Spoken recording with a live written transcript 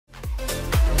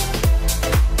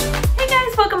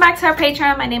back to our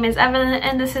Patreon. My name is Evelyn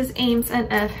and this is Ames and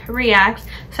F Reacts.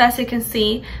 So as you can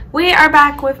see, we are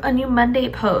back with a new Monday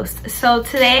post. So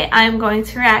today I'm going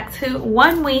to react to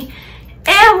Onewe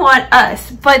and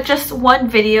Oneus, but just one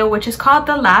video, which is called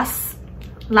The Last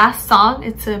Song.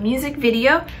 It's a music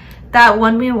video that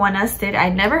Onewe and Oneus did.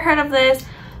 I'd never heard of this,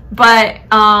 but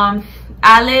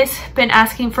Alice been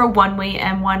asking for Onewe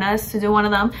and Oneus to do one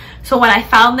of them. So when I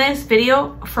found this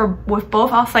video with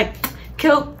both, I was like,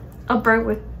 kill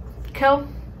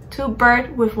two birds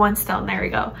with one stone. There we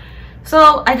go.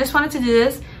 So I just wanted to do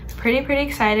this. Pretty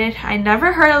excited. I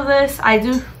never heard of this. I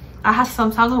have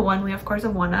some songs of Onewe, of course,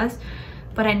 of Oneus,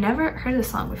 but I never heard this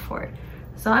song before.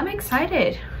 So I'm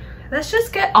excited. Let's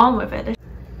just get on with it.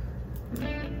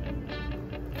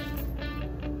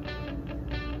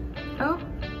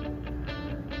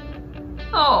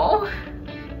 Oh,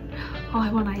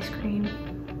 I want ice cream.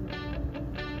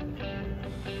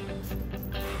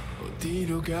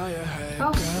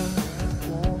 Oh.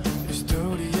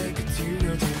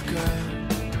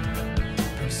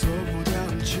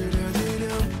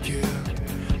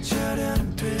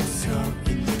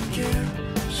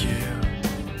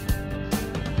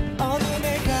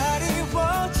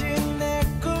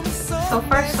 So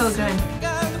far, so good.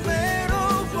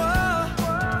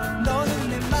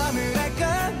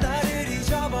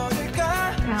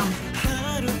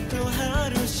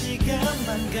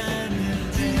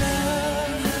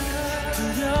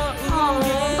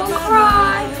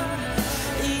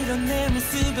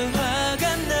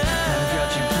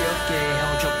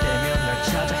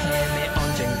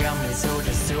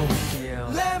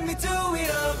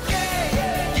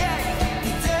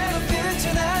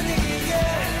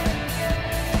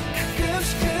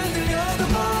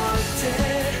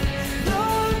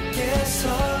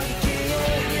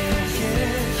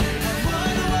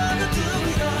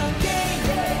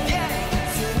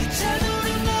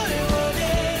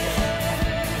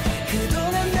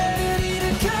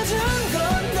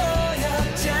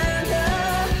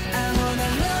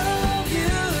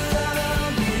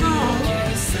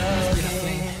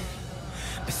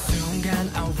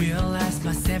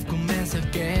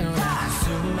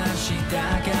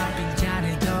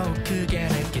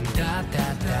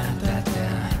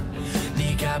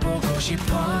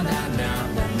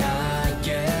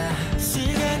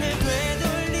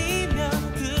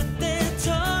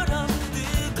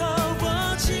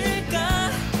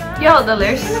 Yo, the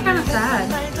lyrics are kind of sad.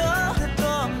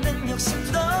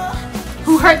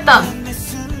 Who hurt them?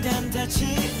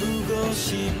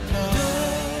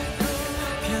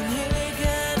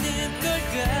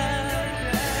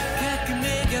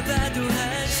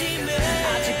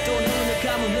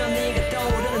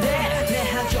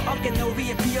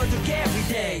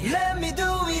 Let me do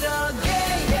it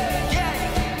again.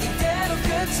 이대로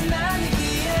끝은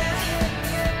아니기에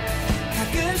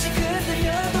가끔씩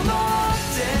흔들려도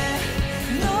못해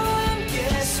너와 함께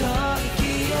서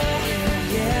있기에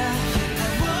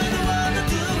I wanna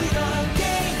do it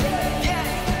again.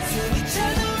 숨이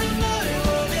차도록 너를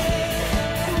원해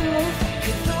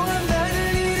그동안 나를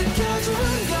일으켜준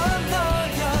건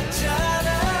너였잖아.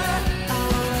 I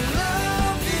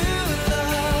love you.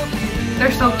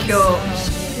 They're so cute.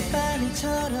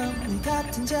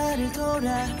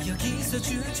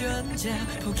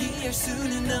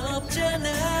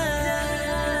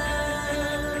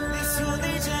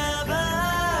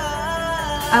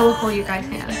 I will hold you guys'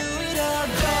 hand.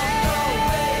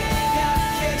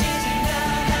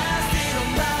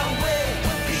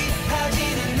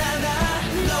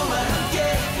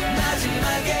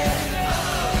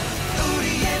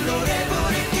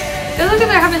 They look like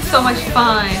they're having so much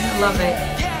fun. I love it.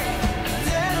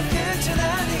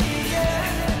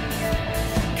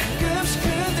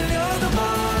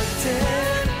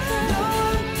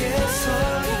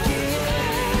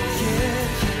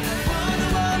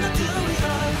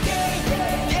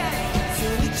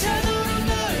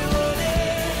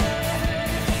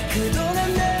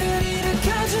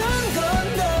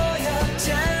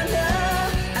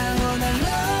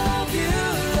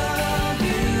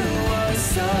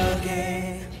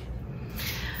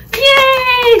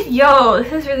 Yo,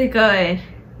 this is really good.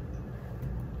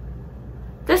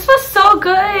 This was so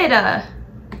good. I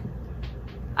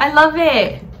love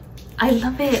it. I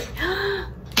love it.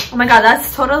 Oh my god,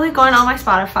 that's totally going on my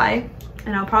Spotify.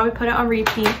 And I'll probably put it on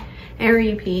repeat and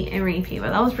repeat and repeat.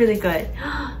 But that was really good.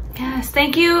 Yes,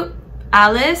 thank you,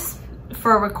 Alice,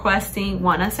 for requesting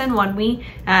Oneus and Onewe.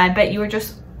 I bet you were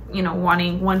just,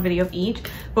 wanting one video of each.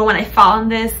 But when I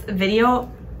found this video,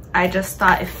 I just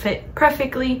thought it fit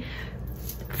perfectly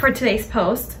for today's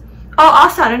post. Oh,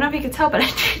 also, I don't know if you could tell, but I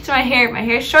changed my hair. My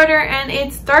hair is shorter and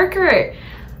it's darker.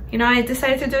 you know, I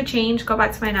decided to do a change, go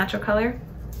back to my natural color.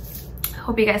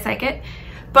 Hope you guys like it.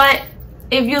 But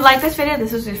if you like this video,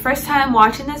 this was your first time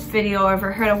watching this video, or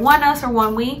ever heard of Oneus or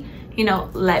Onewe, you know,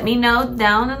 let me know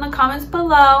down in the comments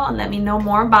below and let me know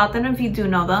more about them if you do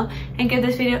know them, and give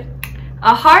this video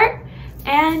a heart.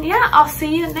 And yeah, I'll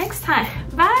see you next time.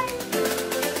 Bye.